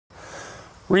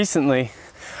recently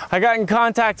I got in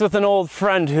contact with an old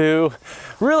friend who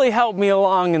really helped me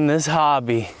along in this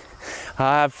hobby.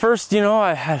 First,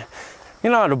 I had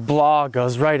a blog. I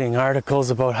was writing articles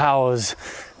about how I was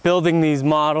building these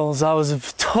models. I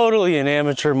was totally an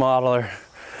amateur modeler.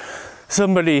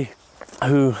 Somebody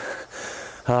who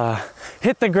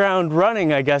hit the ground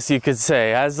running, I guess you could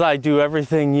say, as I do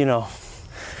everything,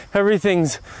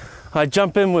 I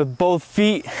jump in with both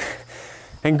feet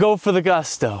and go for the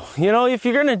gusto. If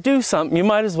you're gonna do something, you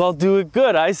might as well do it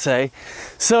good, I say.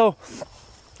 So,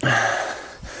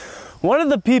 one of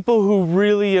the people who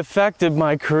really affected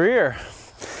my career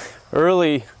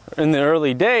in the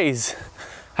early days,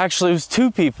 actually it was two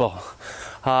people.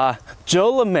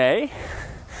 Joe Lemay,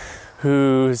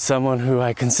 who's someone who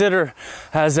I consider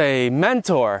as a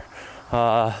mentor.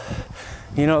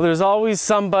 There's always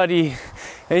somebody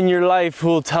in your life who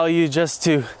will tell you just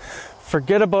to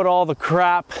forget about all the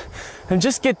crap and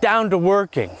just get down to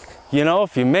working.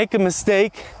 If you make a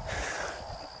mistake,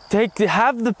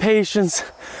 have the patience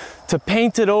to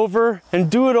paint it over and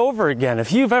do it over again.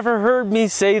 If you've ever heard me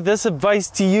say this advice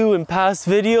to you in past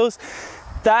videos,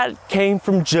 that came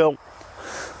from Joe.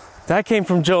 That came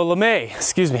from Joe Lemay,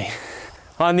 excuse me.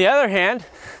 On the other hand,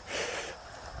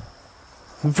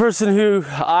 the person who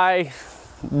I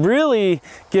really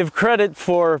give credit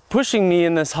for pushing me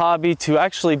in this hobby to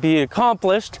actually be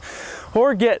accomplished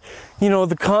or get,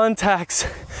 the contacts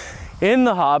in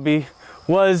the hobby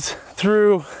was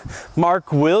through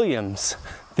Mark Williams,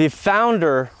 the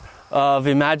founder of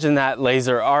Imagine That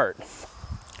Laser Art.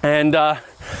 And I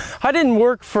didn't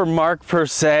work for Mark per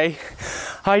se.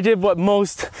 I did what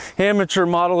most amateur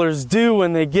modelers do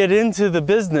when they get into the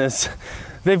business.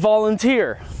 They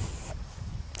volunteer.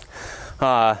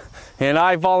 And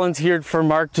I volunteered for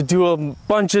Mark to do a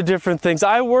bunch of different things.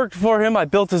 I worked for him. I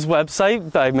built his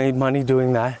website. I made money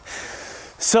doing that.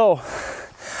 So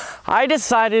I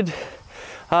decided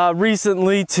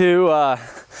recently to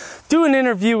do an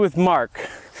interview with Mark.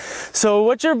 So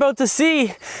what you're about to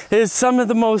see is some of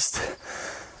the most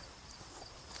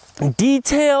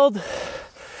detailed,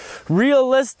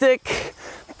 realistic,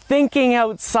 thinking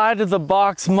outside of the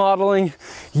box modeling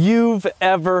you've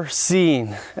ever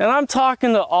seen. And I'm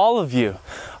talking to all of you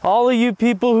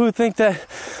people who think that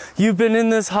you've been in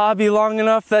this hobby long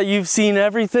enough that you've seen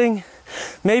everything.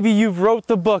 Maybe you've wrote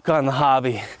the book on the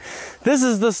hobby. This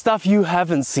is the stuff you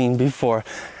haven't seen before.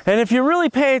 And if you really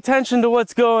pay attention to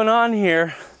what's going on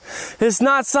here, it's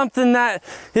not something that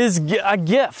is a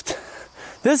gift.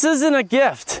 This isn't a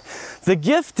gift. The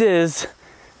gift is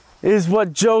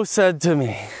what Joe said to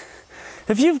me.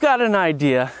 If you've got an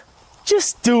idea,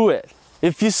 just do it.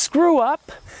 If you screw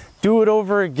up, do it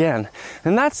over again.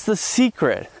 And that's the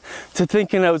secret to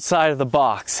thinking outside of the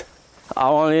box. I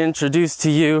want to introduce to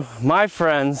you my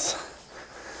friends,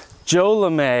 Joe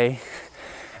Lemay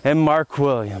and Mark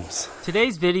Williams.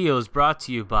 Today's video is brought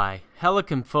to you by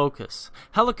Helicon Focus.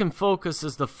 Helicon Focus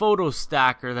is the photo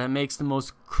stacker that makes the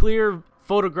most clear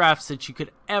photographs that you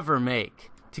could ever make.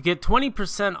 To get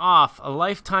 20% off a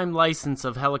lifetime license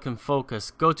of Helicon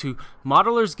Focus, go to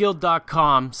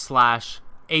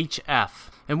modelersguild.com/HF.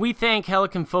 And we thank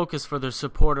Helicon Focus for their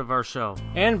support of our show.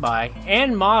 And by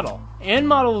And Model. And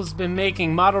Model has been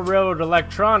making model railroad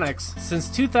electronics since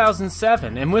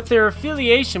 2007. And with their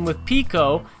affiliation with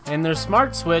Pico and their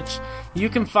Smart Switch, you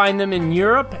can find them in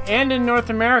Europe and in North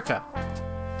America.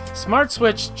 Smart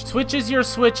Switch switches your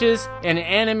switches and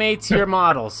animates your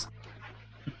models.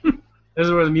 This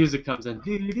is where the music comes in.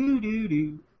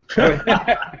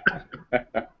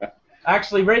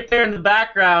 Actually, right there in the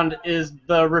background is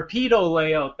the Rapido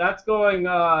layout. That's going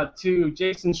to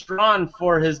Jason Strawn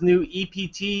for his new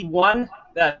EPT-1,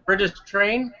 that British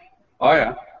train. Oh,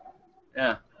 yeah.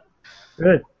 Yeah.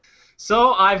 Good.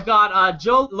 So I've got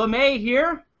Joe Lemay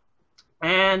here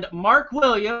and Mark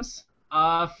Williams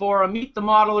for a Meet the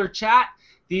Modeler chat.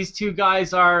 These two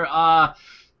guys are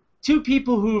two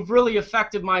people who've really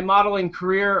affected my modeling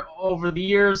career over the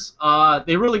years.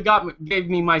 They really gave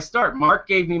me my start. Mark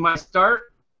gave me my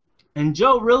start, and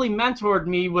Joe really mentored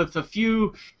me with a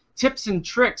few tips and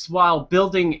tricks while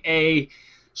building a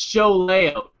show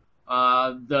layout,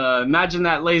 the Imagine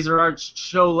That Laser Art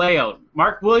show layout.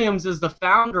 Mark Williams is the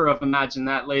founder of Imagine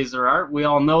That Laser Art. We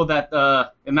all know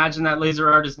that Imagine That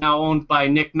Laser Art is now owned by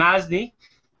Nick Masney.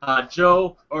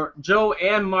 Joe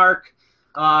and Mark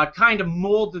kind of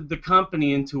molded the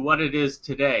company into what it is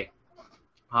today.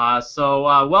 So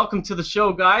welcome to the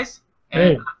show, guys. And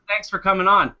hey. Thanks for coming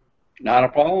on. Not a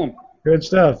problem. Good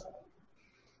stuff.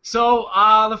 So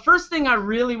the first thing I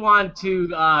really want to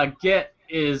get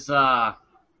is,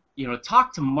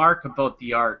 talk to Mark about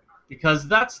the art. because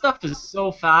that stuff is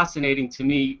so fascinating to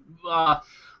me.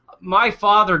 My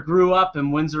father grew up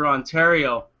in Windsor,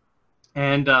 Ontario,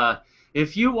 and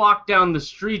if you walk down the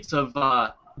streets of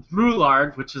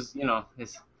Roulard, which is,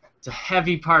 it's a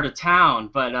heavy part of town,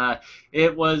 but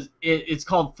it's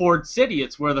called Ford City.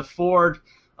 It's where the Ford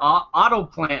auto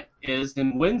plant is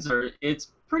in Windsor.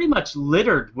 It's pretty much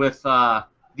littered with the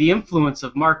influence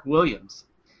of Mark Williams.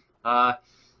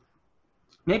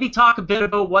 Maybe talk a bit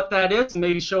about what that is, and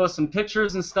maybe show us some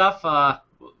pictures and stuff.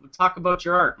 Talk about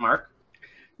your art, Mark.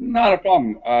 Not a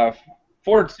problem.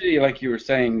 Ford City, like you were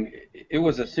saying, it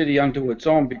was a city unto its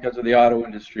own because of the auto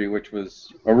industry, which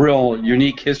was a real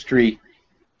unique history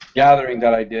gathering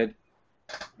that I did.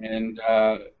 And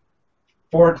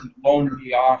Ford loaned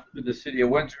me off to the city of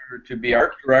Windsor to be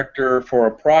art director for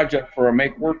a project for a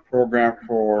Make Work program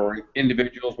for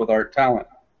individuals with art talent.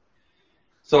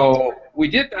 So we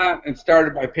did that and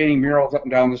started by painting murals up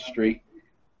and down the street.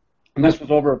 And this was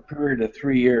over a period of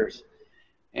 3 years.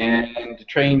 And the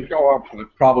train go up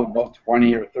with probably about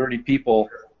 20 or 30 people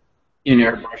in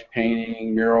airbrush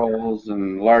painting, murals,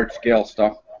 and large-scale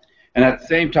stuff. And at the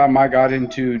same time, I got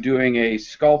into doing a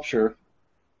sculpture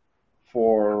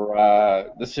for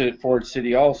the Ford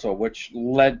City also, which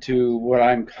led to what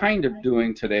I'm kind of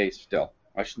doing today still.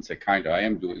 I shouldn't say kind of, I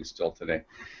am doing still today.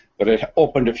 But it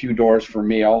opened a few doors for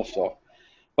me also.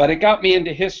 But it got me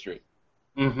into history.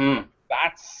 Mm-hmm.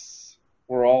 That's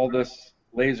where all this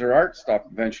laser art stuff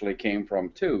eventually came from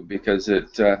too, because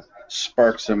it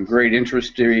sparked some great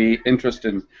interest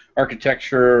in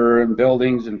architecture and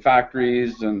buildings and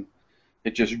factories, and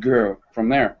it just grew from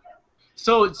there.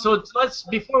 So let's,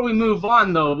 before we move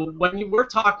on though, when we're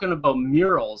talking about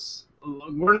murals,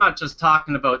 we're not just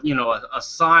talking about a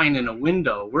sign in a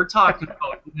window. We're talking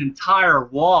about an entire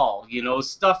wall,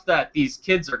 stuff that these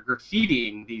kids are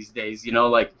graffitiing these days,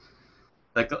 like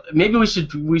maybe we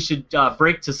should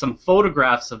break to some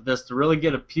photographs of this to really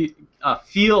get a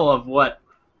feel of what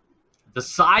the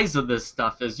size of this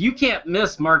stuff is. You can't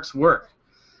miss Mark's work.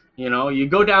 You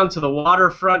go down to the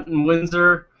waterfront in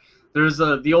Windsor. There's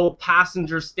the old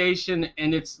passenger station,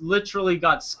 and it's literally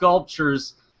got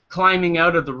sculptures climbing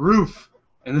out of the roof,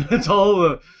 and it's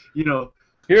all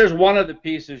Here's one of the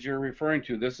pieces you're referring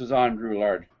to. This is on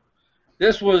Roulard.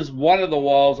 This was one of the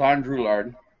walls on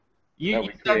Roulard. You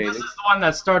said this is the one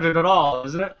that started it all,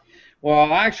 isn't it?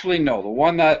 Well, actually, no. The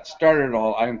one that started it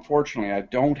all, unfortunately, I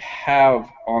don't have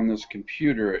on this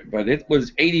computer, but it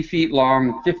was 80 feet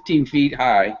long, 15 feet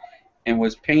high, and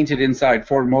was painted inside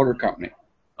Ford Motor Company.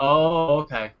 Oh,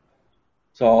 okay.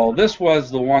 So this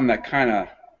was the one that kind of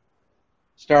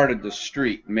started the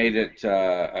street, made it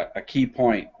a key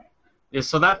point. Yeah,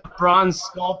 so that bronze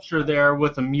sculpture there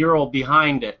with a mural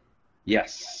behind it.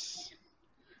 Yes.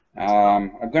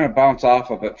 I'm going to bounce off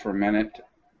of it for a minute.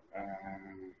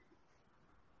 I'm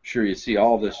sure you see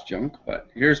all this junk, but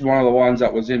here's one of the ones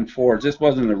that was in Fords. This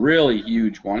wasn't a really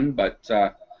huge one, but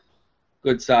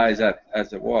good size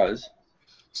as it was.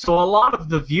 So a lot of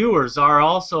the viewers are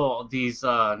also these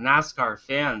NASCAR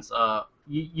fans.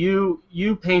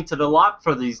 You painted a lot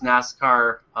for these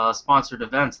NASCAR sponsored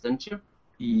events, didn't you?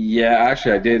 Yeah,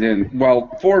 actually I did. And well,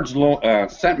 Ford's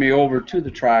sent me over to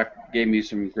the track, gave me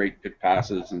some great pit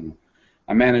passes, and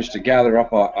I managed to gather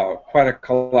up quite a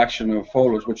collection of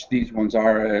photos, which these ones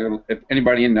are. If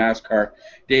anybody in NASCAR,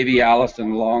 Davey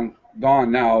Allison, long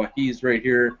gone now, he's right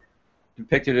here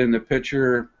depicted in the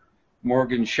picture.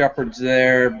 Morgan Shepherd's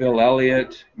there, Bill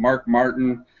Elliott, Mark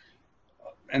Martin,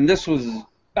 and this was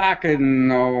back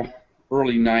in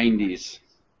early 90s,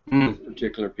 this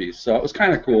particular piece. So it was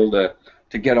kind of cool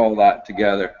to get all that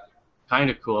together. Kind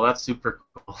of cool. That's super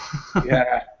cool.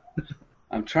 Yeah.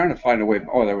 I'm trying to find a way.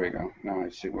 Oh, there we go. Now I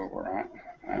see where we're at.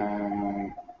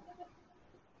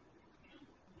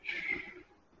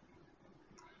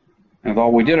 Although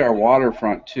we did our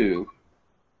waterfront too.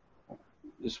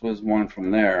 This was one from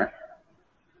there.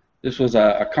 This was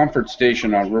a comfort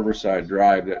station on Riverside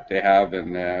Drive that they have,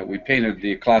 and we painted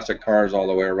the classic cars all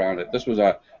the way around it. This was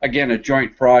again a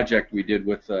joint project we did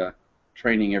with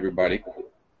training everybody.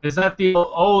 Is that the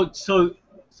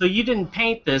So you didn't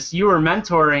paint this, you were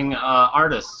mentoring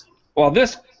artists. Well,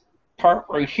 this part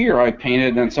right here I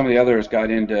painted, and some of the others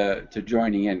got into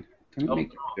joining in. Can we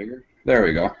make it bigger? There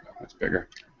we go. That's bigger.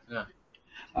 Yeah.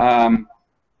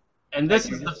 And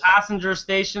this is the passenger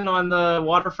station on the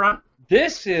waterfront?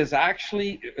 This is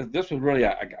actually, this was really,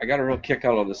 I got a real kick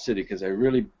out of the city because they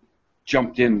really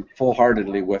jumped in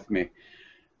full-heartedly with me.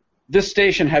 This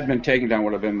station had been taken down,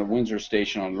 would have been the Windsor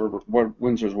station on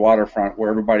Windsor's waterfront,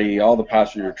 where all the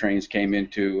passenger trains came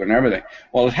into and everything.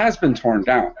 Well, it has been torn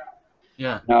down.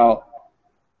 Yeah. Now,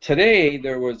 today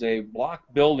there was a block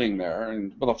building there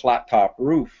and with a flat top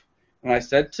roof. And I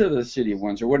said to the city of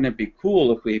Windsor, wouldn't it be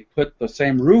cool if we put the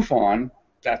same roof on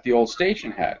that the old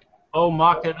station had? Oh,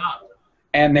 mock it up.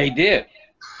 And they did.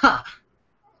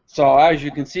 So as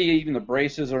you can see, even the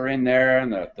braces are in there,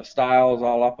 and the style is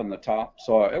all up on the top.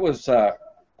 So it was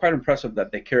quite impressive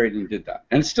that they carried and did that.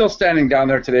 And it's still standing down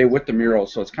there today with the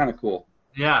murals, so it's kind of cool.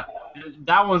 Yeah,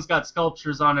 that one's got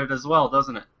sculptures on it as well,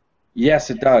 doesn't it? Yes,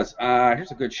 it does.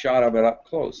 Here's a good shot of it up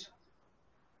close.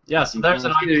 Yeah, so there's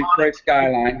an iconic great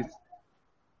skyline.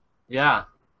 Yeah.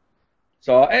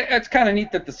 So it's kind of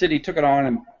neat that the city took it on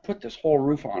and put this whole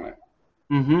roof on it.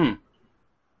 Mm-hmm.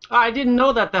 I didn't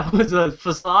know that was a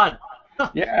facade.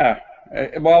 Yeah.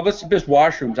 Well, this is just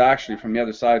washrooms, actually, from the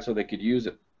other side so they could use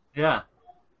it. Yeah.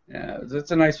 Yeah,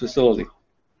 it's a nice facility.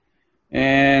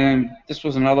 And this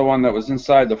was another one that was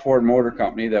inside the Ford Motor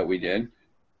Company that we did.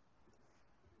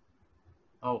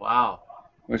 Oh, wow.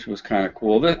 Which was kind of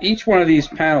cool. Each one of these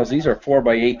panels, these are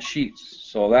 4x8 sheets.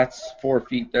 So that's 4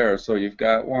 feet there. So you've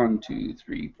got 1, 2,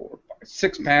 3, 4, 5,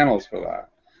 6 panels for that.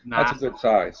 That's a good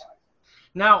size.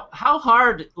 Now, how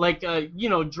hard, like, you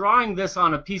know, drawing this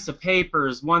on a piece of paper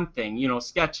is one thing, you know,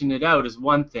 sketching it out is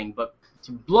one thing, but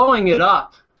blowing it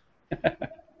up,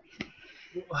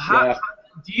 how,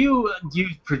 do you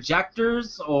use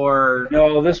projectors or?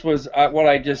 No, this was what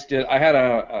I just did. I had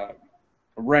a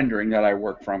rendering that I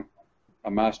worked from,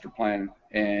 a master plan,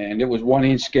 and it was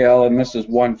 1-inch scale, and this is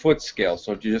 1 foot scale,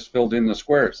 so you just filled in the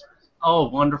squares. Oh,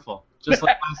 wonderful. Just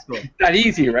like high school. That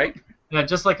easy, right? Yeah,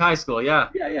 just like high school, yeah.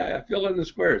 Yeah, I filled in the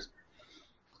squares.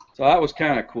 So that was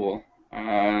kind of cool.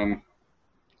 Trying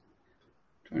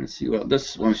to see what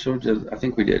this one showed you. I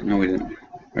think we did. No, we didn't.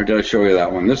 Or did I show you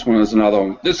that one? This one is another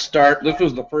one. This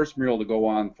was the first mural to go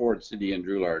on Ford City and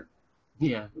Drouillard.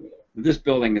 Yeah. This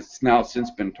building has now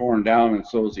since been torn down, and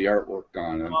so is the artwork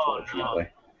gone, unfortunately.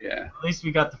 Oh, no. Yeah. At least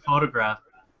we got the photograph.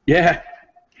 Yeah.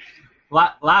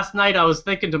 Last night I was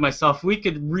thinking to myself, we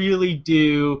could really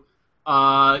do,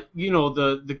 you know,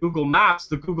 the Google Maps,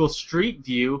 the Google Street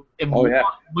View, and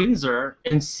Windsor,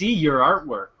 and see your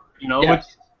artwork. You know,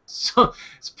 so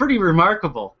it's pretty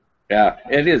remarkable. Yeah,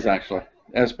 it is actually,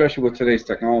 especially with today's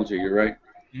technology. You're right.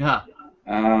 Yeah.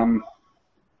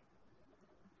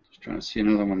 Just trying to see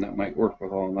another one that might work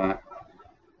with all that.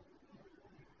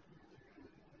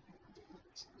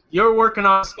 You're working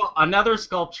on another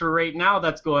sculpture right now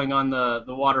that's going on the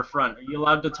waterfront. Are you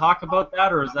allowed to talk about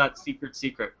that, or is that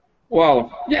secret?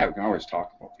 Well, yeah, we can always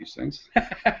talk about these things.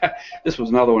 This was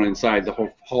another one inside the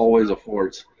whole hallways of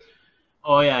Ford's.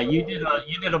 Oh yeah, you did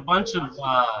a bunch of.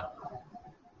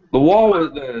 The wall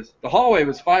was the hallway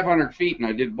was 500 feet, and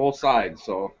I did both sides,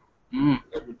 so a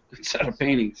good set of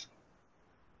paintings.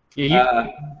 Yeah,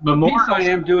 the piece I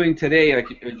am doing today,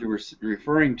 like as you were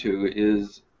referring to,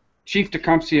 is Chief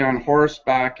Tecumseh on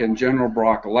horseback and General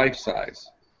Brock life size.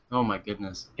 Oh my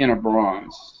goodness. In a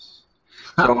bronze.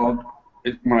 So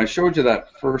when I showed you that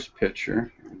first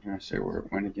picture, I'm going to say where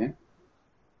it went again.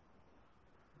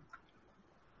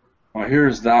 Well,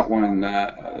 here's that one.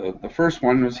 The first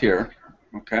one was here,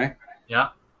 okay? Yeah.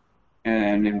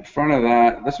 And in front of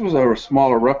that, this was a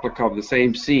smaller replica of the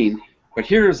same scene, but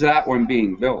here's that one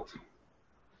being built.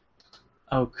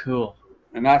 Oh, cool.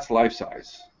 And that's life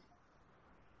size.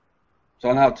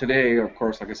 So now today, of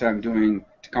course, like I said, I'm doing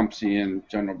Tecumseh and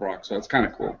General Brock, so it's kind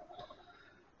of cool.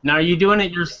 Now, are you doing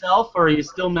it yourself, or are you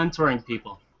still mentoring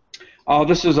people? Oh,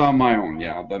 this is on my own,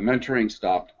 yeah. The mentoring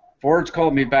stopped. Ford's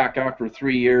called me back after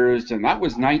 3 years, and that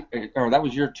was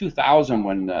year 2000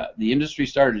 when the industry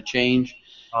started to change.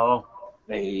 Oh.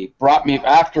 They brought me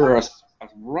after a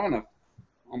run of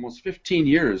almost 15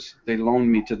 years. They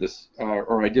loaned me to this,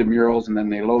 or I did murals, and then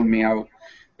they loaned me out.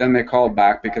 Then they called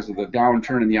back because of the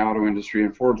downturn in the auto industry,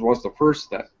 and Ford's was the first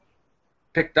that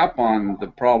picked up on the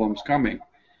problems coming.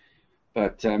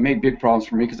 But made big problems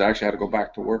for me because I actually had to go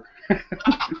back to work.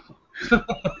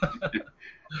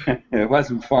 It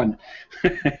wasn't fun.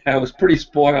 I was pretty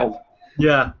spoiled.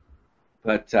 Yeah.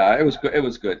 But it was good. It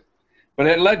was good. But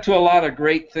it led to a lot of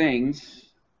great things.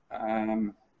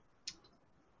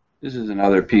 This is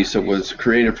another piece that was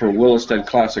created for Williston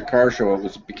Classic Car Show.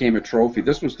 It became a trophy.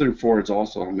 This was through Ford's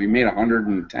also, and we made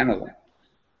 110 of them.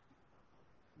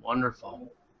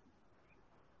 Wonderful.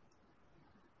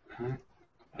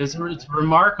 It's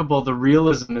remarkable, the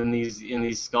realism in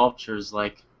these sculptures.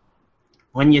 Like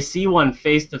when you see one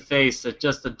face to face, it's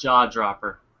just a jaw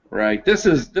dropper. Right. This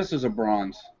is a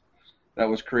bronze that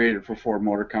was created for Ford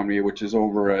Motor Company, which is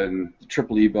over in the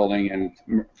Triple E building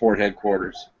and Ford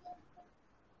headquarters.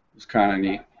 It's kind of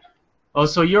neat. Oh,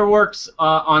 so your work's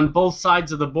on both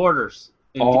sides of the borders.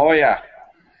 Oh yeah,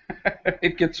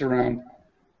 it gets around.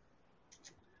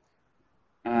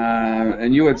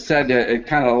 and you had said that it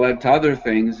kind of led to other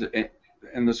things,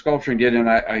 and the sculpturing did, and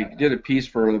I did a piece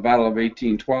for the Battle of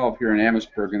 1812 here in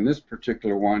Amherstburg, and this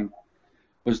particular one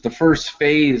was the first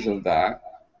phase of that,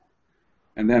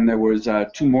 and then there was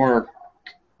 2 more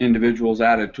individuals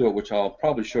added to it, which I'll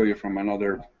probably show you from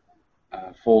another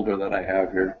folder that I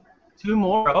have here. 2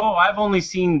 more? Oh, I've only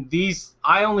seen these.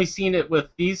 I only seen it with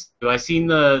these 2. I seen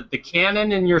the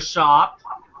cannon in your shop.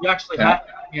 You actually had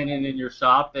a cannon in your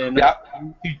shop, and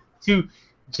two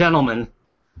gentlemen.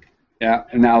 Yeah,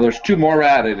 and now there's 2 more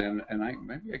added, and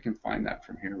maybe I can find that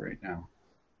from here right now.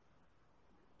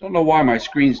 Don't know why my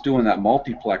screen's doing that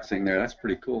multiplexing there. That's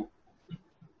pretty cool.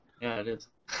 Yeah, it is.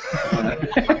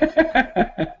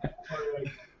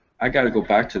 I got to go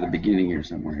back to the beginning here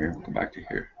somewhere here. We'll go back to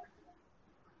here.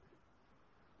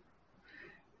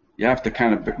 You have to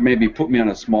kind of maybe put me on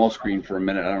a small screen for a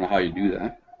minute. I don't know how you do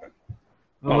that.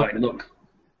 Look.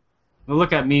 Well,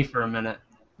 look at me for a minute.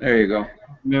 There you go.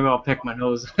 Maybe I'll pick my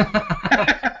nose.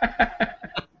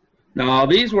 No,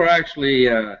 these were actually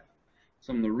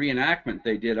some of the reenactment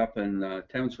they did up in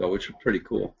Townsville, which was pretty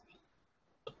cool.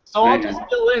 So I'll just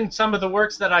fill in some of the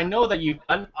works that I know that you've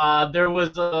done. There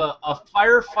was a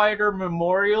firefighter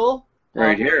memorial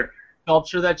right here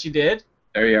sculpture that you did.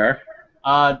 There you are.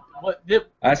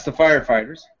 That's the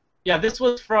firefighters. Yeah, this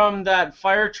was from that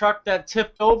fire truck that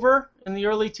tipped over in the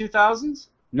early 2000s?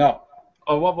 No.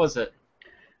 Oh, what was it?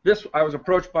 This, I was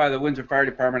approached by the Windsor Fire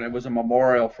Department. It was a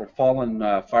memorial for fallen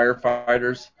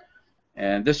firefighters.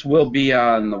 And this will be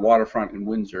on the waterfront in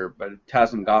Windsor, but it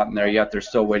hasn't gotten there yet. They're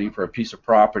still waiting for a piece of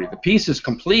property. The piece is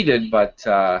completed, but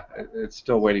it's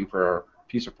still waiting for a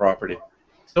piece of property.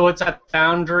 So it's at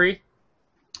Foundry?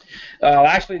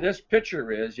 Actually, this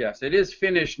picture is, yes. It is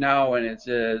finished now, and it's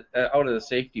out of the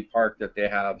safety park that they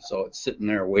have, so it's sitting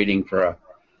there waiting for a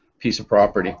piece of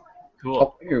property. Cool.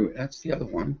 Oh, here, that's the other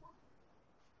one.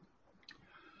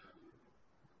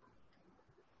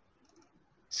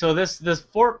 So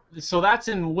so that's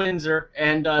in Windsor,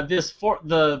 and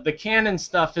the cannon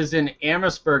stuff is in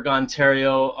Amherstburg,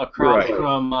 Ontario, across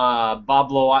from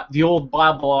the old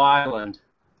Boblo Island.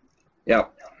 Yeah,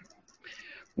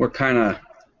 we're kind of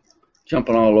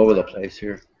jumping all over the place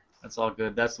here. That's all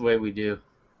good. That's the way we do.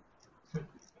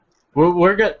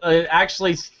 We're good.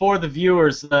 Actually, for the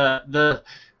viewers, the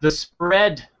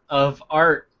spread of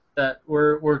art that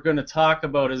we're going to talk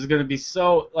about is going to be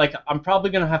so, like, I'm probably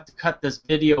going to have to cut this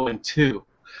video in 2.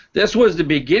 This was the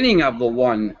beginning of the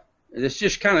one. It's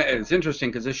just kind of, it's interesting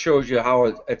because this shows you how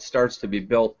it starts to be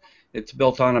built. It's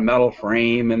built on a metal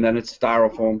frame, and then it's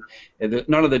styrofoam.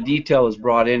 None of the detail is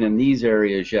brought in these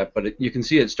areas yet, but you can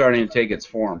see it starting to take its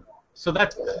form. So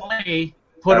that's clay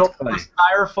put over the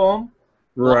styrofoam?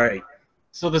 Right.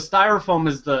 So the styrofoam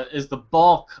is the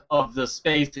bulk of the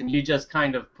space, and you just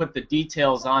kind of put the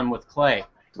details on with clay.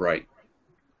 Right.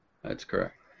 That's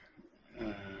correct.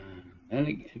 And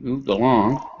it moved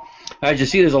along. As you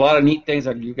see, there's a lot of neat things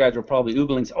that you guys are probably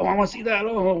oogling. Oh, I want to see that.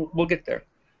 Oh, we'll get there.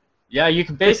 Yeah, you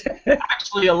can basically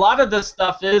actually a lot of this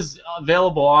stuff is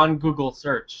available on Google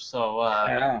search. So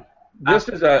yeah. This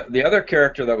is the other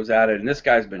character that was added, and this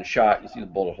guy's been shot. You see the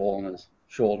bullet hole in his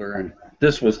shoulder, and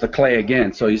this was the clay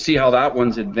again. So you see how that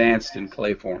one's advanced in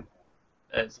clay form.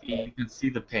 You can see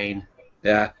the pain.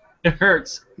 Yeah. It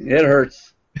hurts. It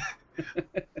hurts.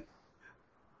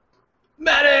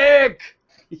 Medic!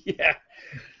 Yeah.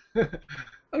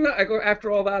 I go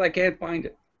after all that. I can't find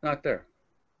it. Not there.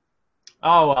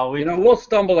 Oh well, we'll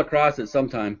stumble across it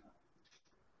sometime.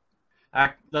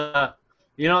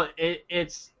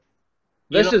 It's.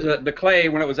 This is the clay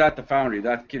when it was at the foundry.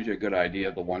 That gives you a good idea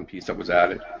of the one piece that was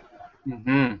added.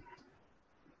 Mm-hmm.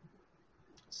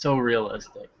 So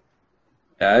realistic.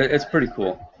 Yeah, it's pretty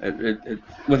cool.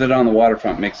 With it on the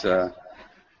waterfront makes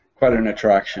quite an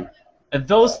attraction. And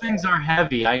those things are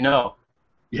heavy, I know.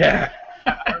 Yeah.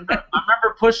 I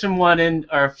remember pushing one in,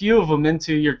 or a few of them,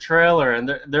 into your trailer,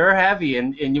 and they're heavy.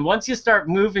 And once you start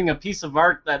moving a piece of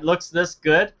art that looks this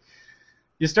good,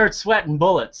 you start sweating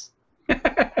bullets.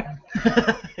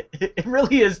 It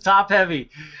really is top heavy.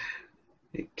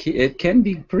 It can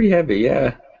be pretty heavy,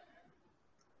 yeah.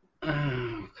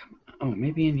 Oh,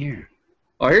 maybe in here.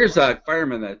 Oh, here's that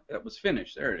fireman that was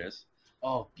finished. There it is.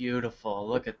 Oh, beautiful.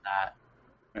 Look at that.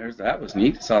 That was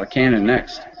neat. Saw the cannon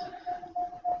next.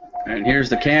 And here's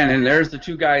the cannon. There's the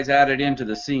 2 guys added into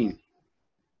the scene.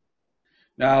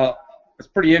 Now, it's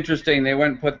pretty interesting. They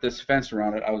went and put this fence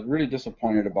around it. I was really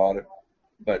disappointed about it.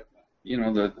 But,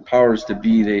 the powers to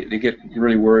be, they get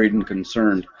really worried and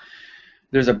concerned.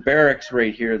 There's a barracks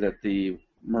right here that the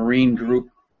Marine group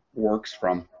works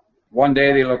from. One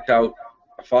day they looked out.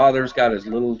 A father's got his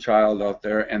little child out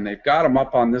there, and they've got him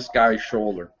up on this guy's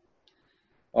shoulder.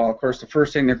 Well, of course, the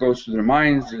first thing that goes through their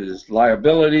minds is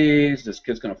liabilities. This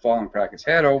kid's going to fall and crack his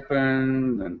head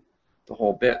open, and the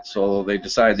whole bit. So they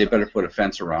decide they better put a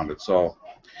fence around it. So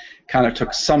kind of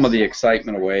took some of the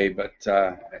excitement away, but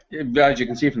as you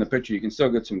can see from the picture, you can still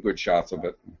get some good shots of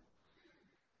it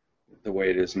the way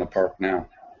it is in the park now.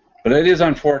 But it is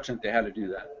unfortunate they had to do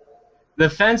that. The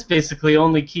fence basically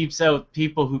only keeps out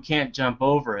people who can't jump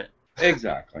over it.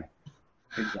 Exactly.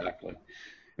 Exactly.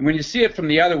 And when you see it from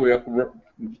the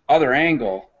other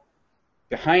angle,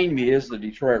 behind me is the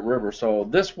Detroit River. So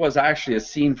this was actually a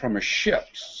scene from a ship.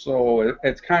 So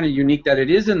it's kind of unique that it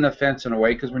is in the fence in a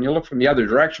way, because when you look from the other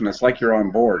direction, it's like you're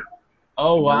on board.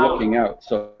 Oh, wow. You're looking out.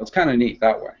 So it's kind of neat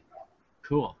that way.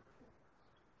 Cool.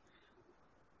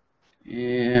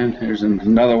 And here's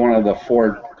another one of the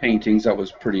Ford paintings that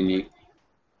was pretty neat.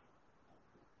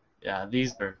 Yeah,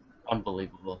 these are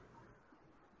unbelievable.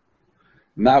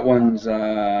 And that one's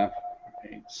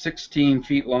 16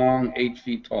 feet long, 8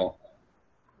 feet tall.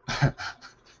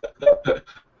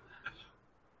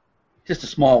 Just a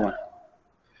small one.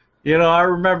 You know, I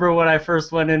remember when I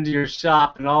first went into your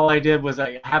shop, and all I did was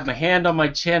I had my hand on my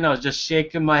chin. I was just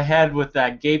shaking my head with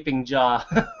that gaping jaw.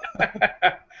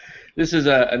 This is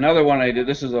another one I did.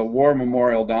 This is a war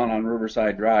memorial down on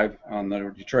Riverside Drive on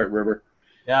the Detroit River.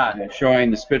 Yeah.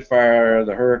 Showing the Spitfire,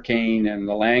 the Hurricane, and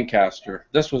the Lancaster.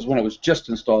 This was when it was just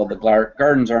installed. The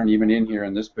gardens aren't even in here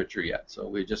in this picture yet, so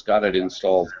we just got it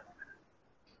installed.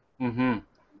 Mm-hmm.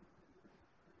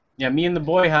 Yeah, me and the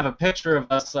boy have a picture of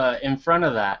us in front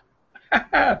of that.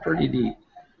 Pretty neat.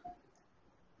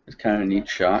 It's kind of a neat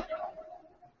shot.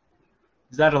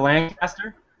 Is that a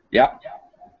Lancaster? Yeah.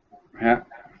 Yeah.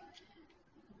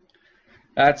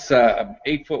 That's a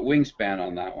 8-foot wingspan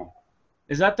on that one.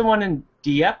 Is that the one in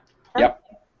Dieppe? Yep.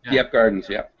 Yeah. Dieppe Gardens,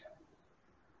 yep.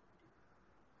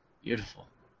 Beautiful.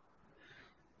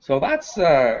 So that's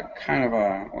kind of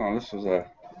a, well, this was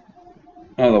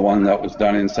another one that was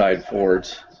done inside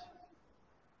Fords.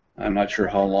 I'm not sure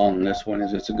how long this one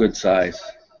is. It's a good size.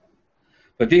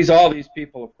 But all these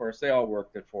people, of course, they all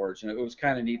worked at Fords, and it was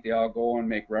kind of neat. They all go and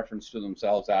make reference to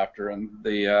themselves after, and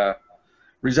the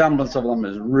resemblance of them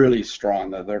is really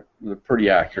strong. They're pretty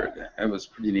accurate. It was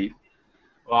pretty neat.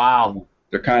 Wow.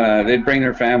 They'd bring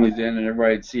their families in, and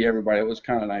everybody'd see everybody. It was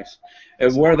kind of nice.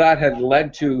 And where that had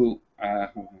led to,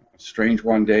 strange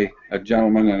one day, a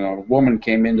gentleman and a woman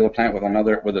came into the plant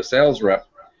with a sales rep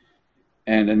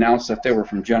and announced that they were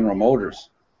from General Motors.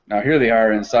 Now here they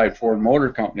are inside Ford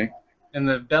Motor Company. In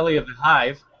the belly of the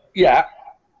hive. Yeah,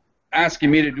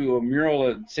 asking me to do a mural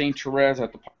at St. Therese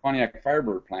at the Pontiac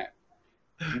Firebird plant,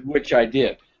 which I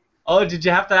did. Oh, did you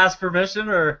have to ask permission,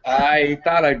 or? I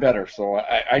thought I'd better, so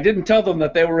I didn't tell them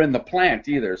that they were in the plant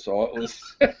either, so it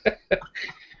was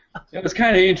it was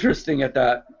kind of interesting at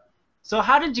that. So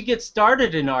how did you get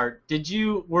started in art?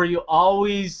 Were you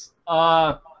always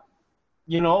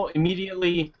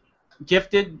immediately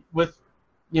gifted with,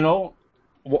 Well,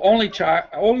 only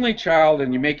child,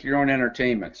 and you make your own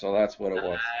entertainment, so that's what it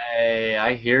was.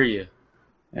 I hear you.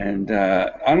 And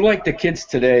unlike the kids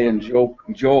today, and Joe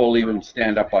will even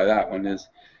stand up by that one, is,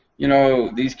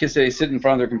 these kids, they sit in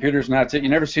front of their computers and that's it. You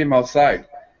never see them outside.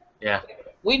 Yeah.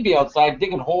 We'd be outside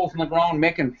digging holes in the ground,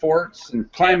 making forts,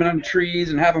 and climbing on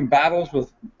trees, and having battles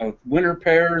with winter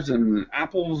pears and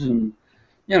apples, and,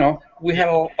 we had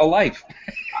a life.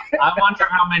 I wonder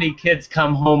how many kids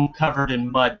come home covered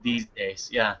in mud these days.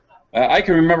 Yeah. I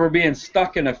can remember being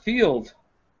stuck in a field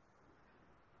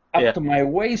up to my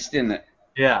waist in it.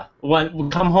 Yeah.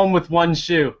 Come home with one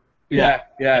shoe. Yeah.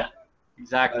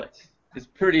 Exactly. It's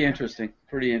pretty interesting.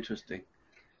 Pretty interesting.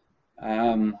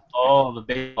 The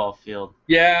baseball field.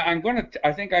 Yeah,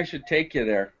 I think I should take you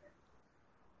there.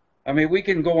 I mean, we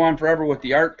can go on forever with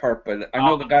the art part, but I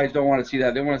know the guys don't want to see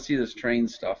that. They want to see this train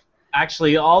stuff.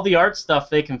 Actually, all the art stuff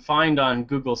they can find on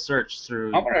Google search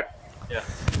through. Yeah.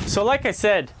 So like I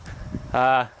said,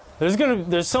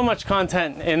 there's so much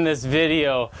content in this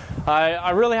video.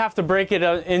 I really have to break it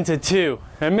into 2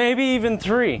 and maybe even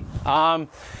 3.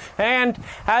 And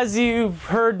as you've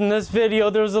heard in this video,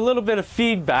 there was a little bit of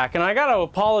feedback, and I got to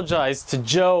apologize to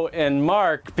Joe and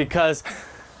Mark because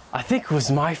I think it was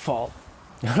my fault.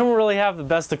 I don't really have the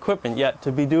best equipment yet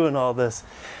to be doing all this.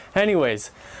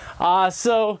 Anyways,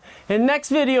 so in next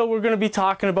video we're going to be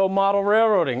talking about model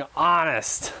railroading.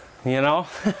 Honest.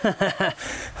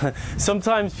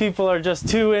 Sometimes people are just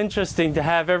too interesting to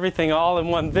have everything all in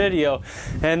one video,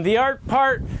 and the art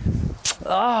part,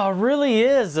 really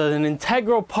is an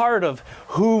integral part of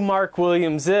who Mark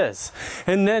Williams is.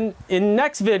 And then in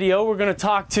next video, we're going to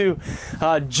talk to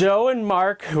Joe and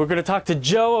Mark. We're going to talk to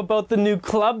Joe about the new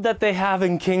club that they have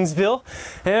in Kingsville.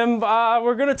 And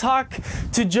we're going to talk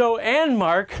to Joe and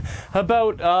Mark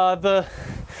about the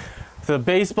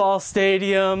baseball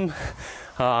stadium,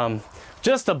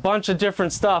 just a bunch of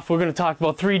different stuff. We're going to talk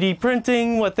about 3D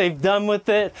printing, what they've done with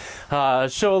it,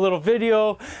 show a little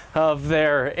video of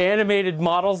their animated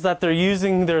models that they're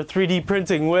using their 3D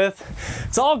printing with.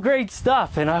 It's all great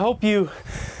stuff, and I hope you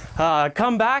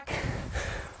come back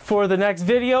for the next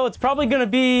video. It's probably going to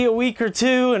be a week or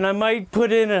two, and I might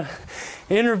put in an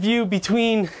interview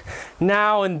between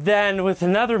now and then with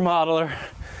another modeler,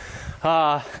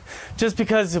 just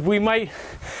because we might,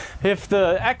 if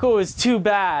the echo is too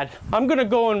bad, I'm gonna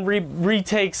go and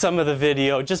retake some of the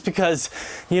video, just because,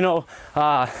 you know,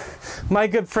 my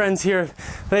good friends here,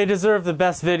 they deserve the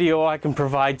best video I can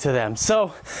provide to them.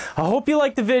 So I hope you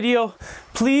liked the video.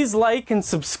 Please like and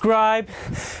subscribe,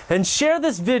 and share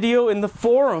this video in the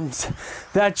forums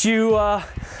that you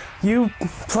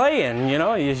play in. You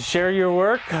know, you share your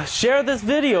work, share this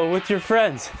video with your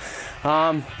friends.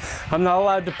 I'm not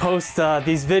allowed to post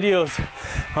these videos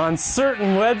on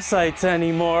certain websites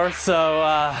anymore,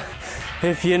 so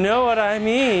if you know what I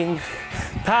mean,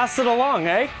 pass it along,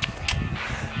 eh?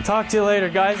 Talk to you later,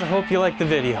 guys. I hope you like the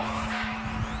video.